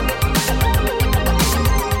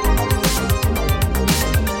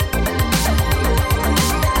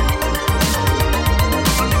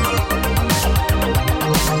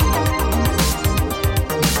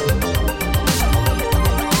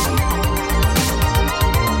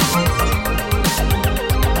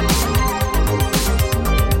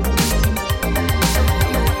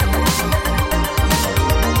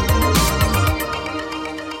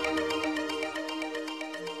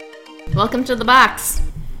Welcome to the box.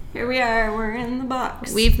 Here we are. We're in the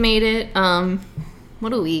box. We've made it.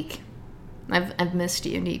 What a week. I've missed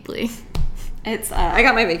you deeply. It's I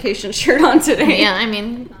got my vacation shirt on today. Yeah, I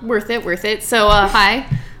mean, worth it. So, hi.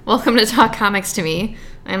 Welcome to Talk Comics to Me.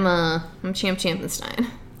 I'm Champ Champenstein.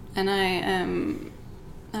 And I am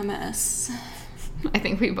a mess. I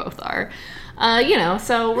think we both are.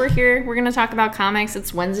 So we're here. We're going to talk about comics.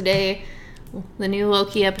 It's Wednesday. The new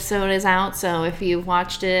Loki episode is out, so if you've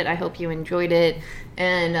watched it, I hope you enjoyed it.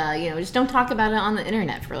 And, just don't talk about it on the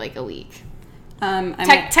internet for like a week.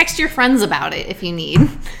 Text your friends about it if you need.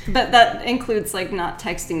 But that includes, like, not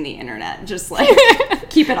texting the internet. Just, like,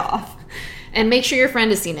 keep it off. And make sure your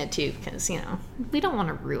friend has seen it, too, because, we don't want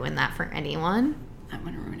to ruin that for anyone. I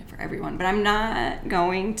want to ruin it for everyone, but I'm not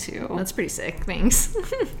going to. That's pretty sick. Thanks.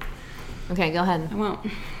 Okay, go ahead. I won't.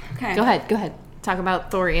 Okay. Go ahead. Talk about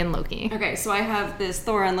Thor and Loki. Okay, so I have this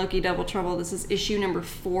Thor and Loki Double Trouble. This is issue number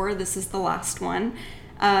 4. This is the last one.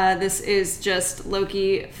 This is just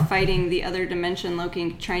Loki fighting the other dimension,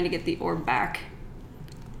 Loki trying to get the orb back.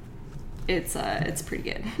 It's pretty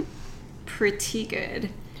good. Pretty good.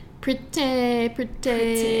 Pretty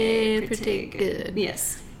good.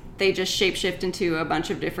 Yes. They just shapeshift into a bunch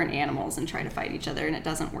of different animals and try to fight each other, and it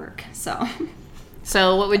doesn't work.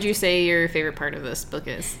 So what would you say your favorite part of this book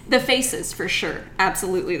is? The faces, for sure.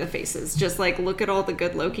 Absolutely the faces. Just, like, look at all the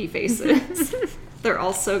good Loki faces. They're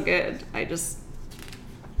all so good. It's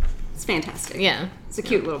fantastic. Yeah. It's a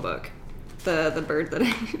cute little book. The bird that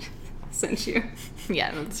I sent you.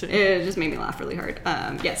 Yeah, that's right. It just made me laugh really hard.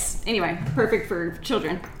 Yes. Anyway, perfect for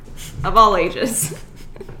children of all ages.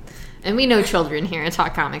 And we know children here at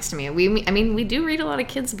Talk Comics to Me. We do read a lot of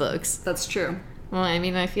kids' books. That's true. Well,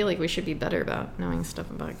 I feel like we should be better about knowing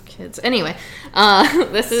stuff about kids. Anyway,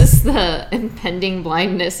 this is the impending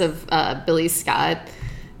blindness of Billy Scott.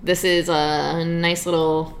 This is a nice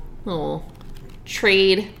little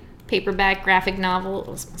trade paperback graphic novel.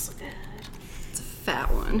 Oh, it smells so good. It's a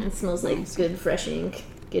fat one. It smells like good fresh ink.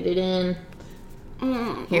 Get it in.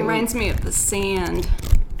 Reminds me of the sand.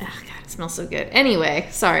 Oh, God, it smells so good. Anyway,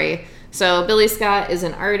 sorry. So Billy Scott is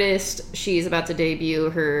an artist. She's about to debut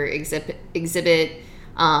her exhibit,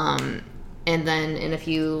 and then in a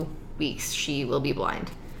few weeks she will be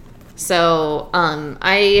blind. So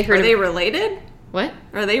I heard. Are they related? What?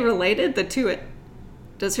 Are they related? The two.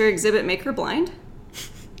 Does her exhibit make her blind?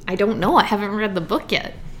 I don't know. I haven't read the book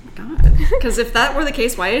yet. Oh God. Because if that were the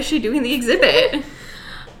case, why is she doing the exhibit?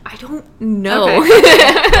 I don't know.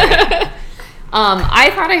 Okay.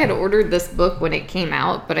 I thought I had ordered this book when it came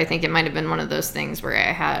out, but I think it might have been one of those things where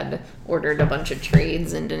I had ordered a bunch of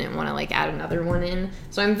trades and didn't want to add another one in.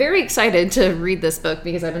 So I'm very excited to read this book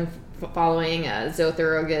because I've been following Zoe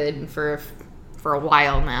Thorogood for a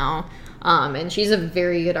while now, and she's a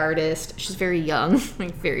very good artist. She's very young,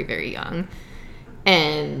 very, very young,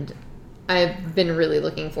 and I've been really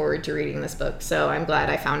looking forward to reading this book. So I'm glad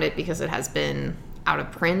I found it because it has been out of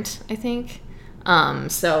print, I think.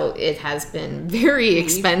 So it has been very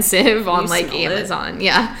expensive on Amazon.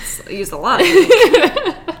 Yeah. I used a lot of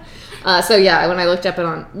it. So yeah, when I looked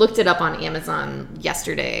it up on Amazon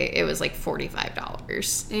yesterday, it was like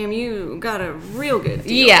 $45. Damn, you got a real good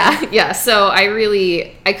deal. Yeah. So I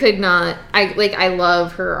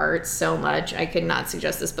love her art so much. I could not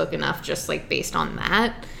suggest this book enough just based on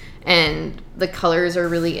that. And the colors are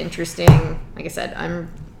really interesting. Like I said, I'm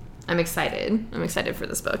excited. I'm excited for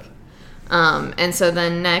this book. And so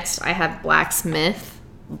then next I have Blacksmith.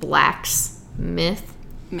 Myth.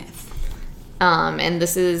 And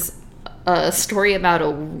this is a story about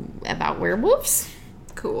werewolves.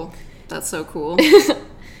 Cool. That's so cool.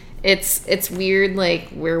 It's weird,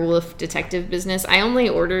 werewolf detective business. I only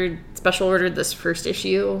special ordered this first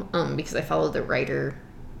issue, because I follow the writer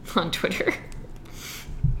on Twitter.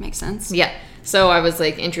 Makes sense. Yeah. So I was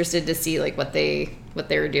interested to see what they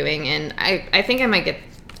were doing, and I think I might get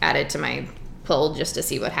added to my pull just to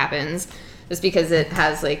see what happens, just because it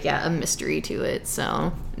has a mystery to it.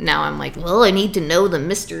 So now I'm I need to know the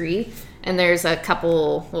mystery. And there's a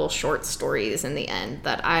couple little short stories in the end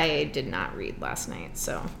that I did not read last night.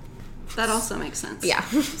 So that also makes sense. Yeah.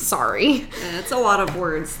 Sorry. It's a lot of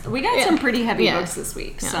words. We got some pretty heavy books this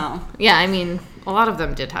week. Yeah. So yeah, a lot of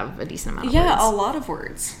them did have a decent amount of words. Yeah, a lot of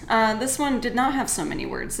words. This one did not have so many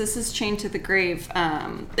words. This is Chained to the Grave.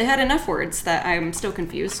 They had enough words that I'm still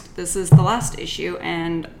confused. This is the last issue,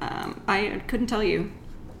 and I couldn't tell you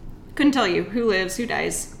who lives, who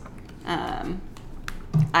dies.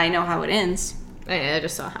 I know how it ends, I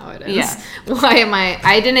just saw how it ends. Yeah. Why am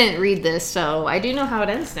I didn't read this, so I do know how it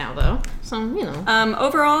ends now, though. So, you know.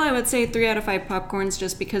 Overall, I would say 3 out of 5 popcorns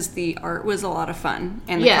just because the art was a lot of fun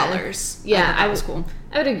and the colors. Yeah, that was cool.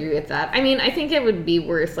 I would agree with that. I mean, I think it would be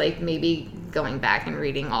worth, like, maybe going back and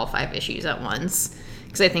reading all 5 issues at once.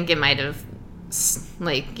 Because I think it might have,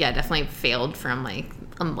 like, definitely failed from, like,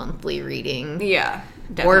 a monthly reading. Yeah.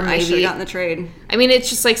 Definitely. Or maybe I should have gotten the trade. I mean, it's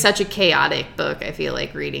just like such a chaotic book. I feel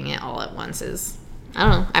like reading it all at once is, I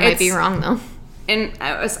don't know. I might be wrong though. And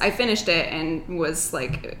I finished it and was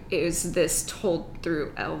like, it was this told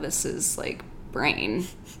through Elvis's like brain,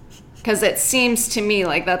 because it seems to me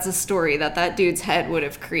like that's a story that dude's head would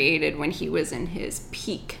have created when he was in his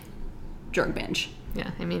peak drug binge.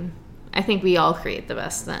 Yeah, I mean, I think we all create the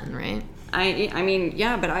best then, right? I mean,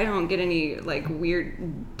 yeah, but I don't get any, like,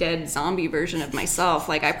 weird dead zombie version of myself.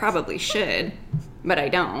 Like, I probably should, but I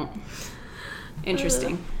don't.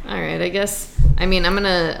 Interesting. All right, I guess. I mean, I'm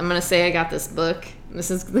gonna say I got this book. This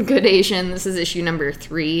is The Good Asian. This is issue number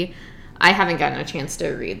 3. I haven't gotten a chance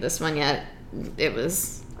to read this one yet. It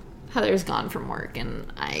was Heather's gone from work, and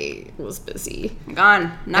I was busy.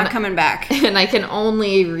 Gone, not coming back. And I can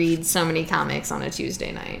only read so many comics on a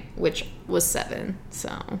Tuesday night, which was 7.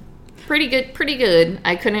 So. Pretty good.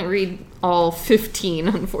 I couldn't read all 15,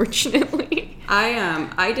 unfortunately.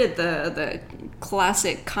 I did the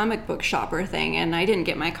classic comic book shopper thing, and I didn't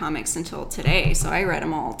get my comics until today, so I read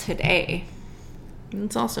them all today.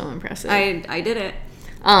 It's also impressive. I did it.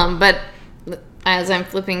 But as I'm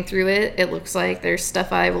flipping through it, it looks like there's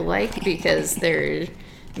stuff I will like because there's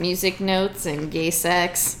music notes and gay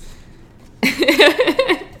sex.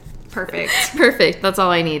 Perfect. That's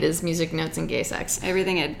all I need is music notes and gay sex.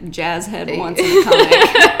 Everything a jazz head wants in a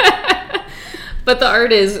comic. But the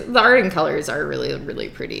art and colors are really, really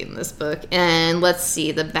pretty in this book. And let's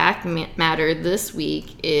see, the back matter this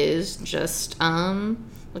week is just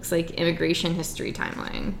looks like immigration history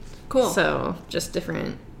timeline. Cool. So just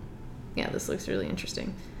different. Yeah, this looks really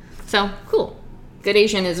interesting. So cool. Good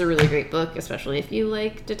Asian is a really great book, especially if you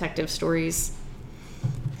like detective stories,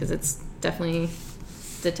 because it's definitely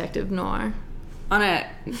detective noir. On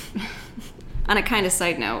a kind of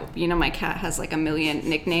side note, you know, my cat has like a million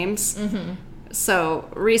nicknames. Mm-hmm. So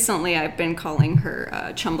recently I've been calling her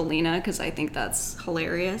Chumbelina because I think that's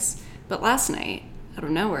hilarious. But last night, out of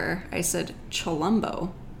nowhere, I said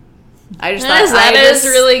Cholumbo. I just thought that is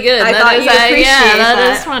really good. I thought you'd appreciate that.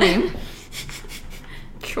 That is funny.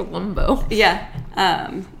 Cholumbo. Yeah.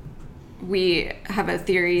 We have a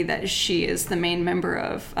theory that she is the main member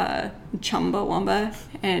of Chumbawamba,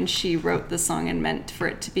 and she wrote the song and meant for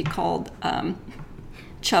it to be called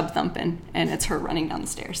Chub Thumpin', and it's her running down the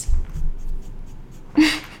stairs.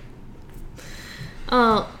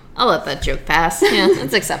 I'll let that joke pass. Yeah,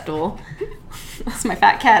 it's acceptable. That's my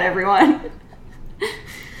fat cat, everyone.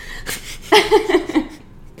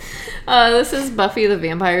 This is Buffy the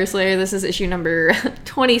Vampire Slayer. This is issue number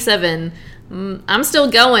 27. I'm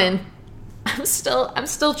still going. I'm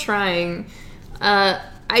still trying.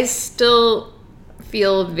 I still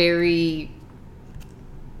feel very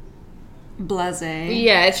blasé.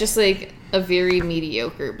 Yeah, it's just like a very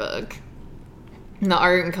mediocre book. The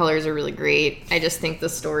art and colors are really great. I just think the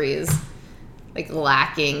story is like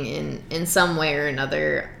lacking in some way or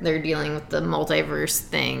another. They're dealing with the multiverse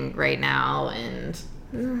thing right now, and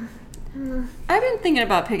I've been thinking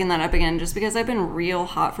about picking that up again just because I've been real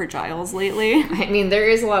hot for Giles lately. I mean, there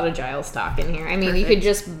is a lot of Giles talk in here. I mean, You could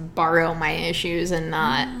just borrow my issues and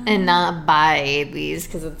not buy these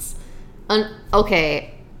because it's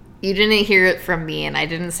okay. You didn't hear it from me, and I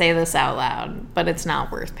didn't say this out loud, but it's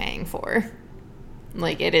not worth paying for.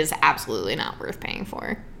 Like, it is absolutely not worth paying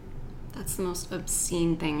for. That's the most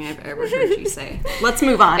obscene thing I've ever heard you say. Let's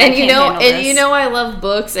move on. And you know I love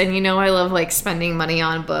books, and you know I love like spending money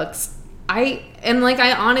on books. I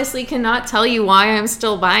honestly cannot tell you why I'm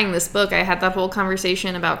still buying this book. I had that whole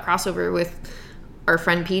conversation about crossover with our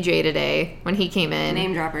friend PJ today when he came in.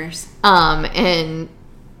 Name droppers. And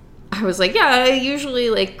I was like, yeah, usually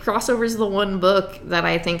like crossover is the one book that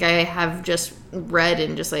I think I have just read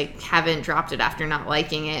and just like haven't dropped it after not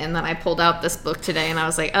liking it. And then I pulled out this book today and I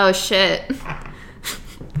was like, oh shit.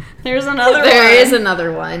 There's another one. There is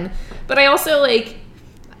another one. But I also like,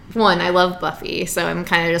 one, I love Buffy. So I'm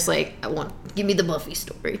kind of just like, give me the Buffy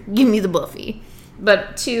story. Give me the Buffy.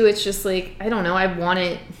 But two, it's just like, I don't know. I want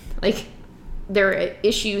it, like, there are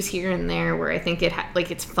issues here and there where I think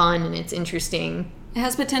it's fun and it's interesting. It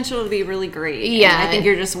has potential to be really great. Yeah. And I think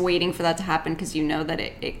you're just waiting for that to happen because you know that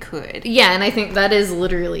it could. Yeah, and I think that is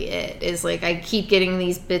literally it. Is like I keep getting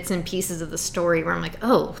these bits and pieces of the story where I'm like,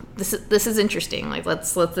 oh, this is interesting. Like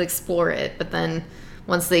let's explore it. But then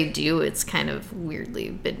once they do, it's kind of weirdly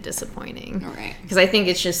been disappointing. All right. Because I think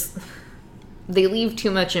it's just, they leave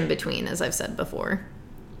too much in between, as I've said before.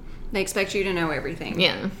 They expect you to know everything.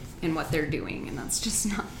 Yeah. And what they're doing, and that's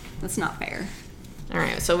not fair. All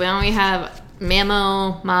right, so now we have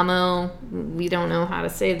Mamo. We don't know how to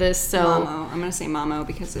say this, so... Mamo. I'm going to say Mamo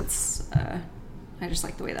because it's... I just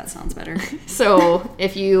like the way that sounds better. So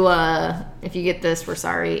if you get this, we're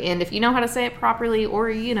sorry. And if you know how to say it properly, or,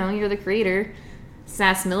 you're the creator,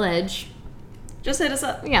 Sass Milledge, just hit us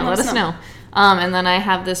up. Yeah, let us know. And then I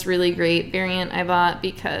have this really great variant I bought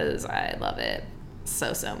because I love it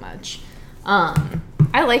so much.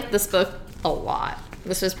 I like this book a lot.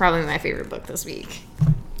 This was probably my favorite book this week.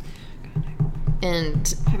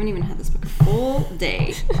 And I haven't even had this book a full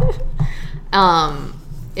day.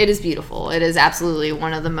 It is beautiful. It is absolutely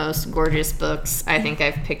one of the most gorgeous books I think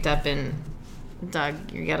I've picked up in...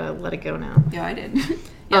 Doug, you gotta let it go now. Yeah, I did.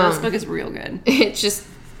 Yeah, this book is real good. It's just...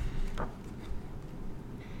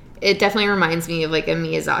 It definitely reminds me of, like, a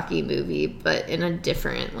Miyazaki movie, but in a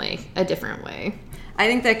different way. I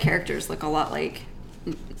think that characters look a lot like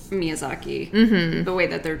Miyazaki. Mm-hmm. The way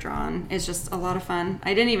that they're drawn is just a lot of fun.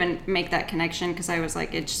 I didn't even make that connection because I was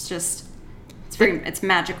like, it's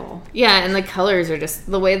magical. Yeah, and the colors are just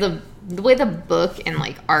the way the book and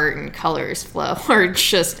like art and colors flow are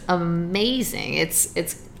just amazing. It's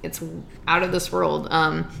out of this world.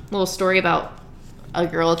 Little story about a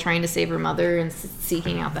girl trying to save her mother and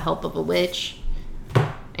seeking out the help of a witch,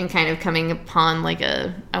 and kind of coming upon like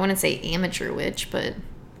I wouldn't say amateur witch, but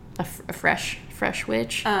a fresh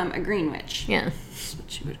witch. A green witch. Yeah, that's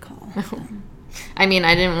what you would call them. I mean,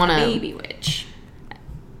 I didn't want to... Baby witch.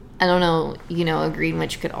 I don't know, a green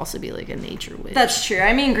witch could also be like a nature witch. That's true.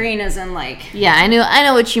 I mean, green isn't like... Yeah, I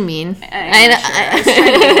know what you mean. I was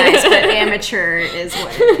trying to be nice, but amateur is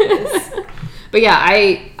what it is. But yeah,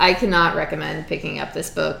 I cannot recommend picking up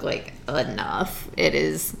this book, like, enough.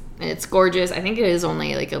 It's gorgeous. I think it is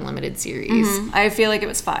only like a limited series. Mm-hmm. I feel like it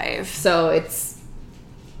was 5. So it's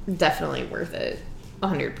definitely worth it.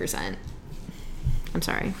 100%. I'm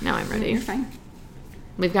sorry. Now I'm ready. You're fine.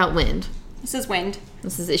 We've got Wind. This is Wind.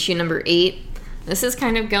 This is issue number 8. This is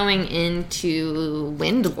kind of going into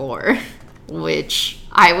Wind lore, which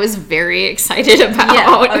I was very excited about. Yeah.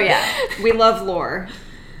 Oh, yeah. We love lore.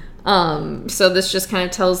 So this just kind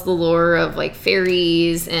of tells the lore of like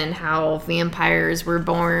fairies and how vampires were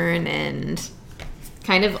born and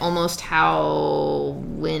kind of almost how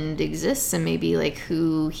Wind exists and maybe like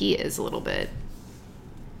who he is a little bit.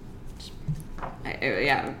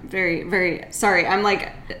 Yeah, very, very sorry. I'm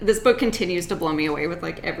like, this book continues to blow me away with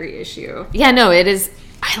like every issue. Yeah, no, it is.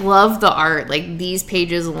 I love the art. Like these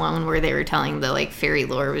pages alone where they were telling the like fairy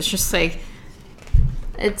lore was just like,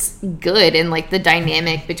 it's good. And like the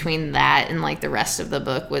dynamic between that and like the rest of the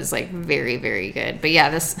book was like very, very good. But yeah,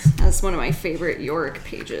 that's one of my favorite Yorick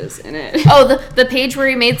pages in it. Oh, the page where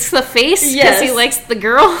he makes the face because yes. He likes the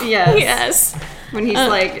girl? Yes. Yes. When he's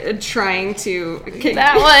like trying to...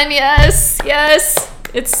 That one, yes.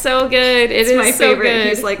 It's so good. It's my favorite. So good.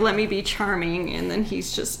 He's like, let me be charming, and then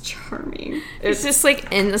he's just charming. It's just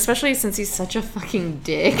like, and especially since he's such a fucking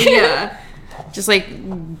dick. Yeah. Just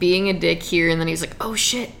like being a dick here, and then he's like, oh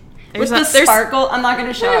shit. With the sparkle, I'm not going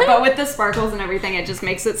to show it, but with the sparkles and everything, it just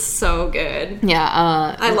makes it so good.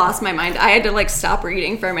 Yeah. I lost my mind. I had to like stop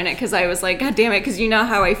reading for a minute because I was like, God damn it, because you know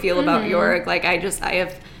how I feel about Yorick. Like, I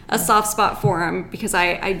have a soft spot for him because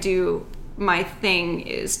I do, my thing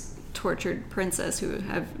is tortured princess who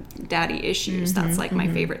have daddy issues. That's like my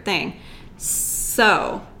favorite thing.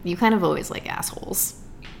 So. You kind of always like assholes.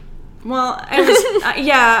 Well,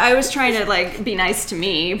 I was trying to like be nice to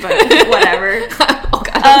me, but whatever. Oh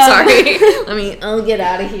God, I'm sorry. I'll get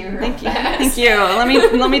out of here. Thank you.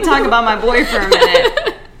 Let me talk about my boy for a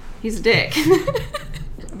minute. He's a dick,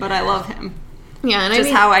 but I love him. Yeah, and just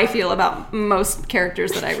how I feel about most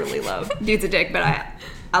characters that I really love. Dude's a dick, but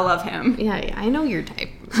I love him. Yeah, I know your type.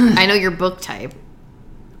 I know your book type.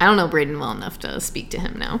 I don't know Braden well enough to speak to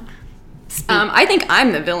him now. I think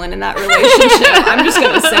I'm the villain in that relationship. I'm just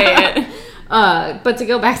gonna say it. But to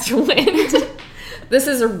go back to Wind, this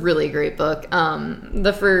is a really great book.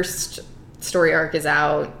 The first story arc is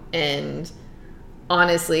out, and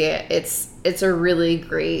honestly, it's a really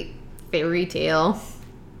great fairy tale.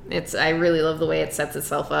 I really love the way it sets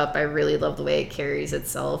itself up. I really love the way it carries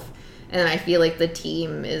itself. And I feel like the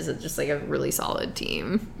team is just like a really solid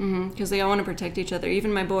team. Because they all want to protect each other.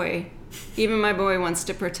 Even my boy wants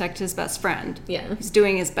to protect his best friend. Yeah. He's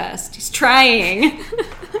doing his best. He's trying.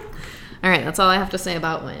 All right, that's all I have to say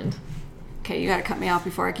about Wind. Okay, you gotta cut me off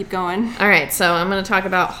before I keep going. All right, so I'm going to talk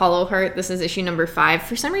about Hollow Heart. This is issue number 5.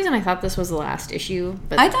 For some reason, I thought this was the last issue,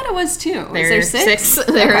 but I thought it was too. Is there 6?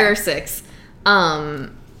 There are 6.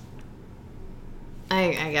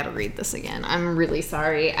 I gotta read this again. I'm really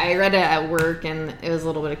sorry. I read it at work and it was a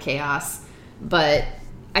little bit of chaos, but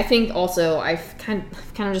I think also I've kind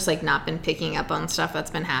of just like not been picking up on stuff that's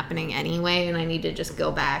been happening anyway, and I need to just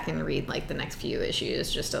go back and read like the next few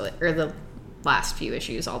issues or the last few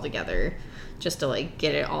issues all together, just to like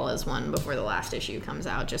get it all as one before the last issue comes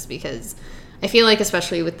out, just because I feel like,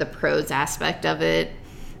 especially with the prose aspect of it,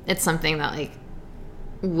 it's something that like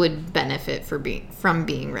would benefit from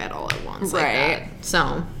being read all at once, like that.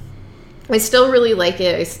 So I still really like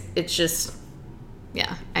it. It's just,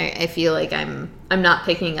 yeah, I feel like I'm not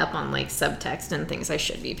picking up on like subtext and things I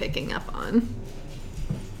should be picking up on.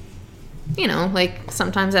 You know, like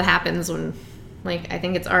sometimes it happens when, like, I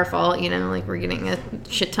think it's our fault, you know, like we're getting a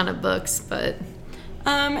shit ton of books, but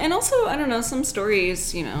and also, I don't know, some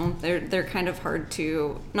stories, you know, they're kind of hard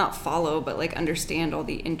to not follow, but like understand all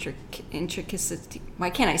the intricacies. Why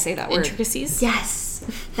can't I say that word? Intricacies? Yes,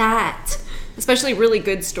 that. Especially really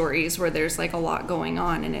good stories where there's like a lot going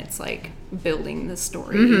on and it's like building the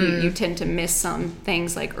story. Mm-hmm. You tend to miss some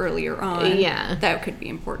things like earlier on. Yeah. That could be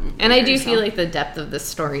important. And I do feel like the depth of the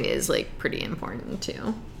story is like pretty important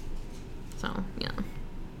too. So, yeah.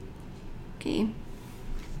 Okay.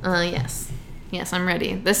 Yes. Yes, I'm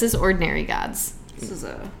ready. This is Ordinary Gods. This is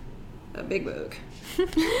a big book.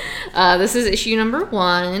 This is issue number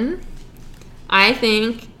 1. I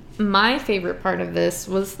think my favorite part of this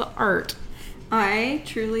was the art. I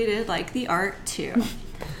truly did like the art, too.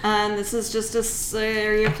 And this is just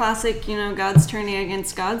your classic, you know, gods turning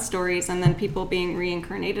against gods stories, and then people being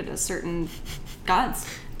reincarnated as certain gods.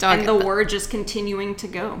 And the war just continuing to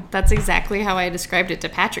go. That's exactly how I described it to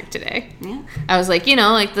Patrick today. Yeah. I was like, you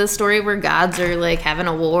know, like the story where gods are like having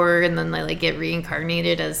a war and then they like get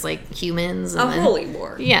reincarnated as like humans. And then, holy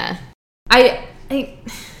war. Yeah. I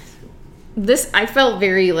felt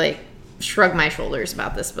very like shrug my shoulders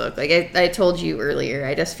about this book. Like I told you earlier,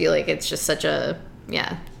 I just feel like it's just such a,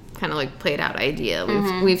 kind of like played out idea.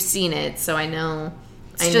 We've seen it, so I know.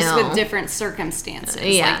 It's just with different circumstances.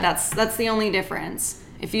 Yeah. Like that's the only difference.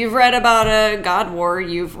 If you've read about a god war,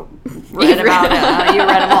 you've read about it. You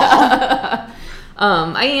read them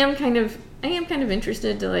all. I am kind of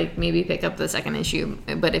interested to like maybe pick up the second issue,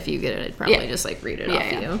 but if you get it, I'd probably just like read it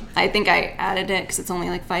off you. I think I added it because it's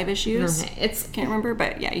only like 5 issues. Okay. Can't remember,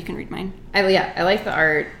 but yeah, you can read mine. I like the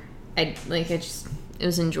art. It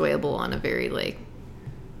was enjoyable on a very like.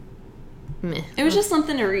 Meh. It was just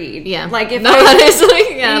something to read. Yeah, like that is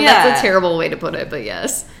like that's a terrible way to put it, but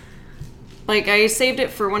yes. Like, I saved it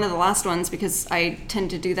for one of the last ones because I tend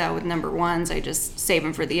to do that with number 1s. I just save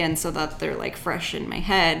them for the end so that they're, like, fresh in my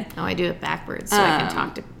head. Oh, I do it backwards so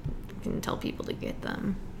I can tell people to get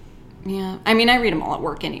them. Yeah. I mean, I read them all at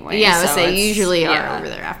work anyway. Yeah, I would say usually are over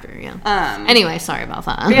there after, yeah. Anyway, sorry about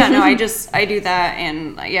that. Yeah, no, I do that,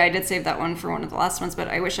 and, I did save that one for one of the last ones, but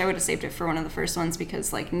I wish I would have saved it for one of the first ones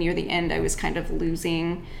because, like, near the end I was kind of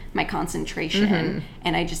losing my concentration,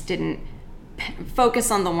 and I just didn't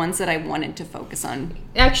focus on the ones that I wanted to focus on.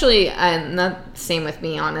 Actually, not the same with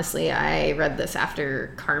me, honestly. I read this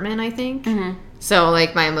after Carmen, I think. Mm-hmm. So,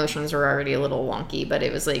 like, my emotions were already a little wonky, but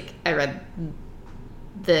it was like, I read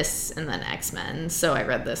this and then X-Men, so I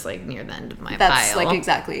read this, like, near the end of my pile. That's, like,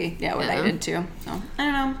 exactly, what I did, too. So,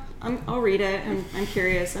 I don't know. I'll read it. I'm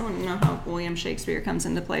curious. I want to know how William Shakespeare comes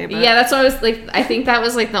into play. But yeah, that's what I was, like, I think that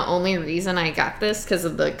was, like, the only reason I got this, because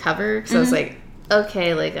of the cover. So I was like,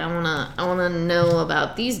 okay, like, I wanna know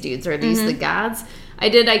about these dudes. Are these the gods? I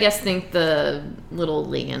did, I guess, think the little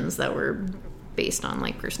lions that were based on,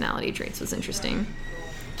 like, personality traits was interesting.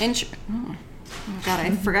 Oh God, I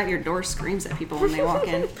forgot your door screams at people when they walk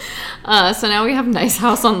in. So now we have Nice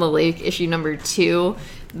House on the Lake, issue number 2.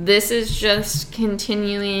 This is just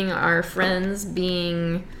continuing our friends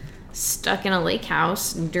being stuck in a lake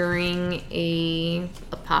house during a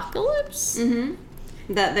apocalypse. Mm-hmm.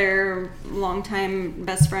 That their longtime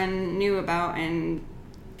best friend knew about and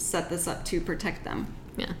set this up to protect them.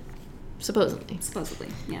 Yeah. Supposedly,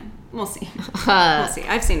 yeah. We'll see. We'll see.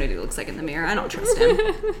 I've seen what he looks like in the mirror. I don't trust him.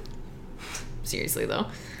 Seriously, though.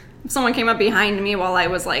 If someone came up behind me while I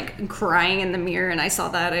was, like, crying in the mirror and I saw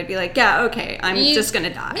that, I'd be like, yeah, okay, I'm just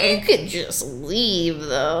gonna die. You could just leave,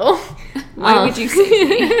 though. Why would you save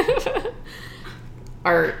me?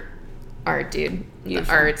 Art, dude. The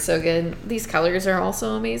art's so good. These colors are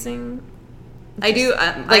also amazing. I do.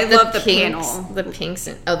 I love the panel. The pinks.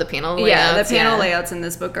 The panel layouts. Yeah, the panel layouts in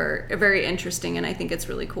this book are very interesting, and I think it's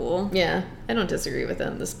really cool. Yeah, I don't disagree with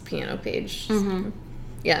them. This piano page. Mm-hmm.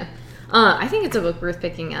 Yeah. I think it's a book worth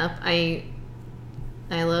picking up. I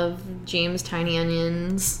love James Tiny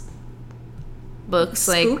Onion's books.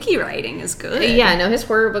 Spooky writing is good. Yeah, no, his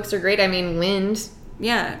horror books are great. I mean, Wind.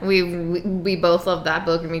 Yeah. We both love that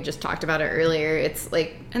book, and we just talked about it earlier. It's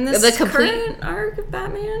like and this current arc of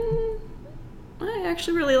Batman, I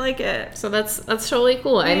actually really like it. So that's totally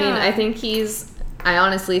cool. Yeah. I mean, I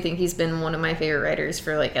honestly think he's been one of my favorite writers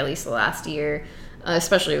for like at least the last year,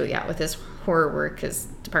 especially with his horror work, because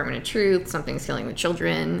Department of Truth, Something's Killing the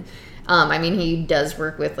Children. I mean, he does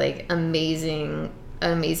work with like amazing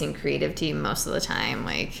creative team most of the time,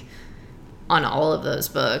 like on all of those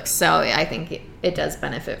books. So I think it does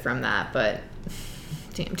benefit from that. But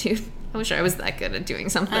damn, dude, I wish I was that good at doing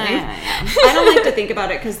something. I don't like to think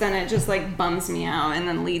about it because then it just like bums me out and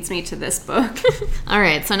then leads me to this book. All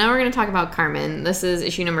right, so now we're going to talk about Carmen. This is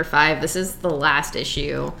issue number 5. This is the last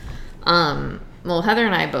issue. Well, Heather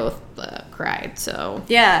and I both cried, so...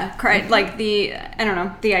 Yeah, cried. Like, the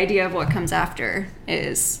idea of what comes after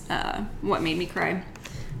is what made me cry.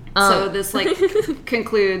 So this, like,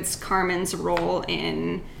 concludes Carmen's role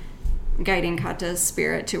in guiding Kata's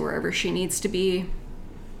spirit to wherever she needs to be.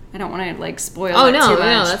 I don't want to, like, spoil it too much.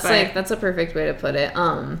 No, that's a perfect way to put it.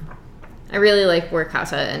 I really like where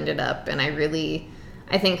Kata ended up, and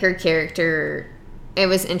I think her character... It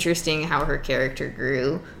was interesting how her character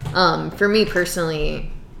grew. For me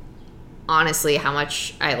personally, honestly, how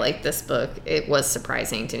much I liked this book, it was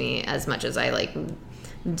surprising to me as much as I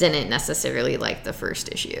didn't necessarily like the first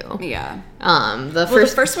issue. Yeah. The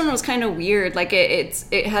first one was kind of weird. Like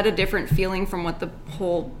it had a different feeling from what the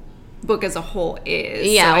whole book as a whole is.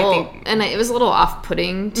 Yeah, so and it was a little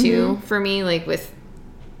off-putting too for me, like with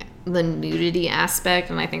the nudity aspect,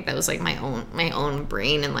 and I think that was like my own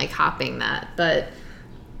brain and like hopping that. But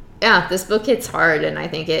yeah, this book hits hard, and I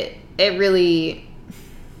think it's really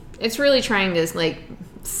trying to like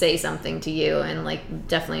say something to you and like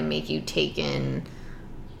definitely make you take in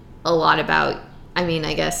a lot about, I mean,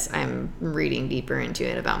 I guess I'm reading deeper into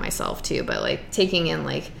it about myself too, but like taking in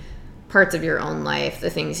like parts of your own life,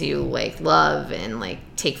 the things you like love and like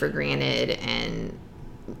take for granted, and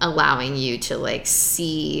allowing you to like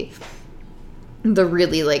see the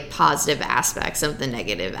really like positive aspects of the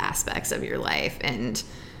negative aspects of your life, and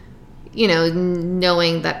you know,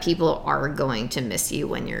 knowing that people are going to miss you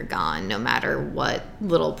when you're gone, no matter what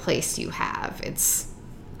little place you have.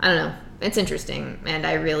 I don't know, it's interesting, and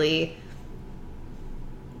I really,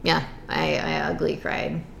 yeah, I ugly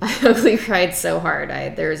cried. I ugly cried so hard.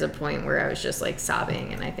 There was a point where I was just like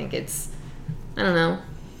sobbing, and I think I don't know,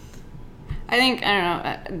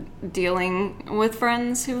 dealing with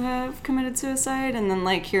friends who have committed suicide, and then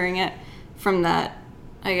like hearing it from that,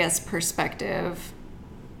 I guess, perspective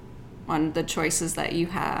on the choices that you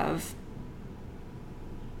have.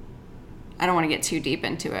 I don't want to get too deep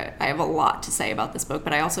into it. I have a lot to say about this book,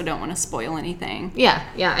 but I also don't want to spoil anything. Yeah.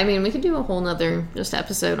 I mean, we could do a whole nother just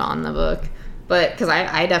episode on the book, but because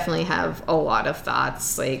I definitely have a lot of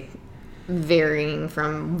thoughts, like varying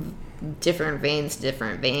from different veins to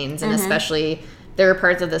different veins, and especially there are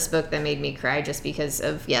parts of this book that made me cry just because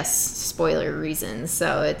of, yes, spoiler reasons.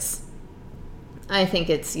 So I think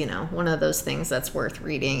it's, you know, one of those things that's worth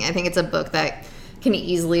reading. I think it's a book that can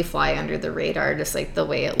easily fly under the radar, just like the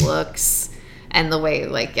way it looks and the way,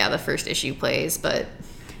 like, yeah, the first issue plays, but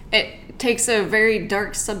it takes a very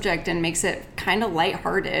dark subject and makes it kind of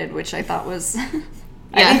lighthearted, which I thought was I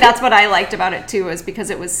think that's what I liked about it too, is because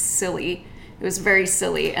it was silly. It was very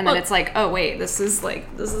silly, and then it's like, oh wait, this is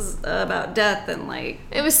about death, and like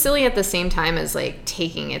it was silly at the same time as like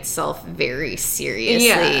taking itself very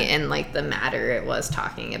seriously in like the matter it was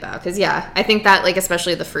talking about. Because I think that like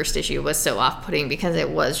especially the first issue was so off-putting because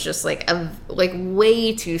it was just like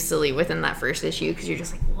way too silly within that first issue, because you're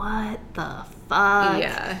just like, what the fuck?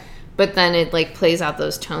 Yeah. But then it like plays out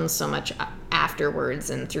those tones so much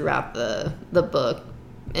afterwards and throughout the book.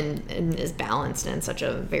 And is balanced in such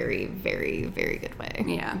a very, very, very good way.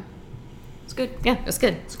 Yeah. It's good. Yeah, it's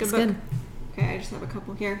good. It's a good book. Good. Okay, I just have a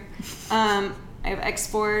couple here. I have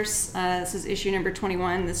X-Force. This is issue number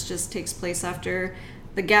 21. This just takes place after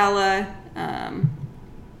the gala.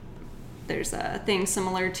 There's a thing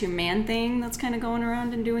similar to Man-Thing that's kind of going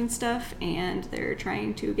around and doing stuff, and they're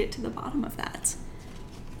trying to get to the bottom of that.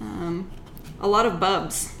 A lot of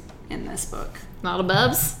bubs in this book. A lot of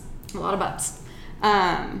bubs? A lot of bubs.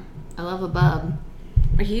 I love a bub.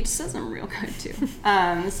 He says them real good too.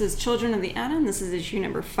 This is Children of the Atom. This is issue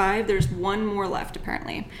number 5. There's one more left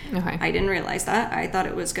apparently. Okay. I didn't realize that. I thought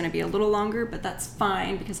it was going to be a little longer, but that's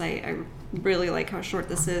fine because I really like how short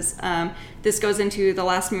this is. This goes into the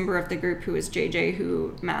last member of the group, who is JJ,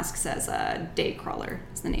 who masks as Daycrawler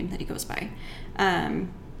is the name that he goes by.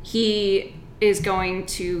 he is going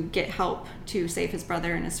to get help to save his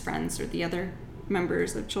brother and his friends or the other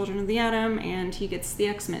members of Children of the Atom, and he gets the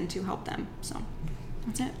X-Men to help them. So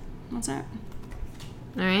that's it. That's it.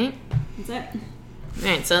 All right. That's it. All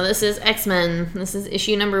right, so this is X-Men. This is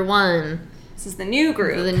issue number 1. This is the new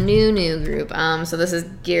group. The new group. So this is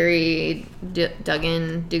Gary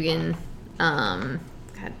Dugan,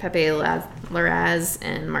 Pepe Larraz,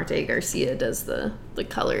 and Marte Garcia does the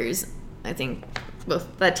colors. I think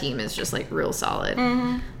both that team is just like real solid.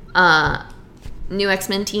 New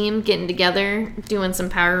X-Men team getting together, doing some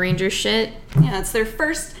Power Rangers shit. Yeah, it's their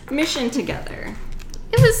first mission together.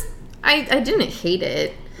 It was. I didn't hate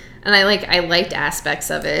it, and I liked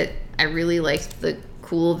aspects of it. I really liked the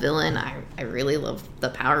cool villain. I really love the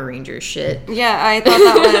Power Rangers shit. Yeah, I thought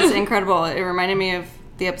that was incredible. It reminded me of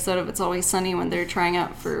the episode of It's Always Sunny when they're trying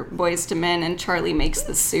out for Boys to Men and Charlie makes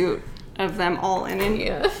the suit of them all in it.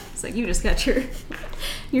 Yeah. It's like, you just got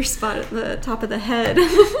your spot at the top of the head.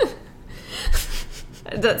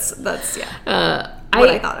 that's what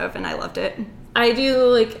I thought of, and I loved it. I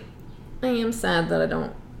do I am sad that I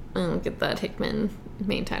don't get that Hickman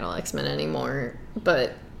main title X-Men anymore,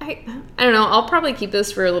 but I don't know. I'll probably keep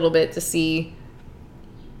this for a little bit to see,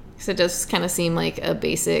 because it does kind of seem like a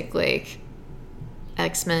basic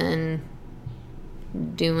X-Men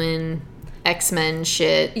doing X-Men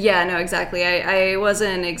shit. Yeah, no, exactly. I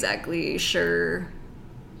wasn't exactly sure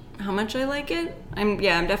how much I like it. I'm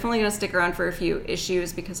definitely gonna stick around for a few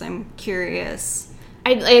issues because I'm curious.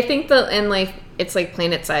 I think it's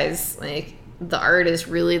Planet Size, the art is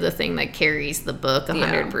really the thing that carries the book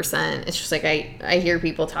 100%. Yeah. It's just I hear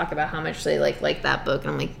people talk about how much they like that book,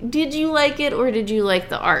 and I'm like, did you like it or did you like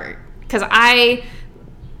the art? Because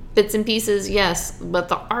bits and pieces, yes, but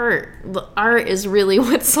the art is really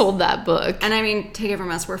what sold that book. And I mean, take it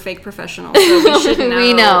from us, we're fake professionals, so we should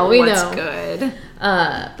know we know what's good.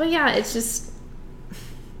 But yeah, it's just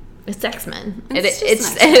it's X-Men.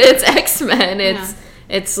 It's X-Men.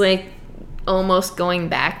 It's almost going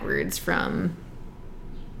backwards from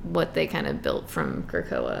what they kind of built from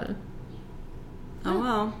Krakoa. Oh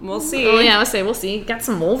well, we'll see. Oh yeah, we'll see. Got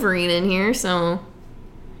some Wolverine in here, so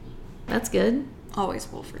that's good.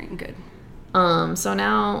 Always Wolverine, good. So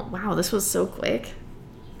now, wow, this was so quick.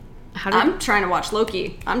 I'm trying to watch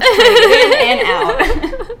Loki. I'm trying to get in and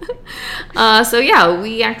out. So yeah,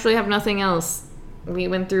 we actually have nothing else. We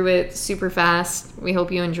went through it super fast. We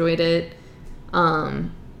hope you enjoyed it.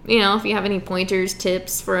 If you have any pointers,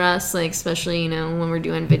 tips for us, especially, when we're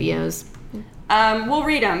doing videos. We'll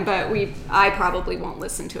read them, but I probably won't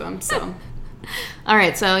listen to them, so. All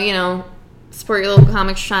right, so, support your local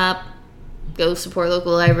comic shop. Go support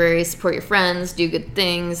local libraries, support your friends, do good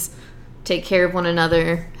things, take care of one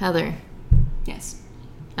another. Heather. Yes.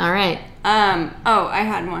 All right. I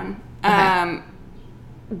had one. Okay.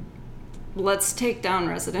 Let's take down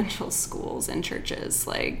residential schools and churches.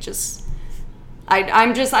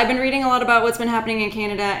 I've been reading a lot about what's been happening in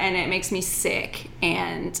Canada, and it makes me sick.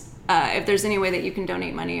 And if there's any way that you can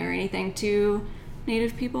donate money or anything to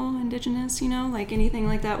Native people, Indigenous, anything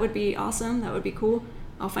like that would be awesome. That would be cool.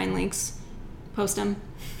 I'll find links. Post them.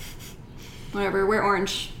 Whatever. Wear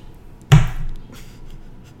orange.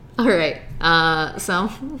 All right. So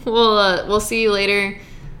we'll see you later.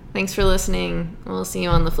 Thanks for listening. We'll see you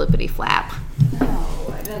on the flippity flap.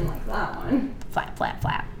 Oh, I didn't like that one. Flap, flap,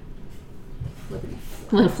 flap.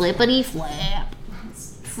 Flippity flap. It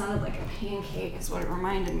sounded like a pancake is what it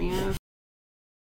reminded me of.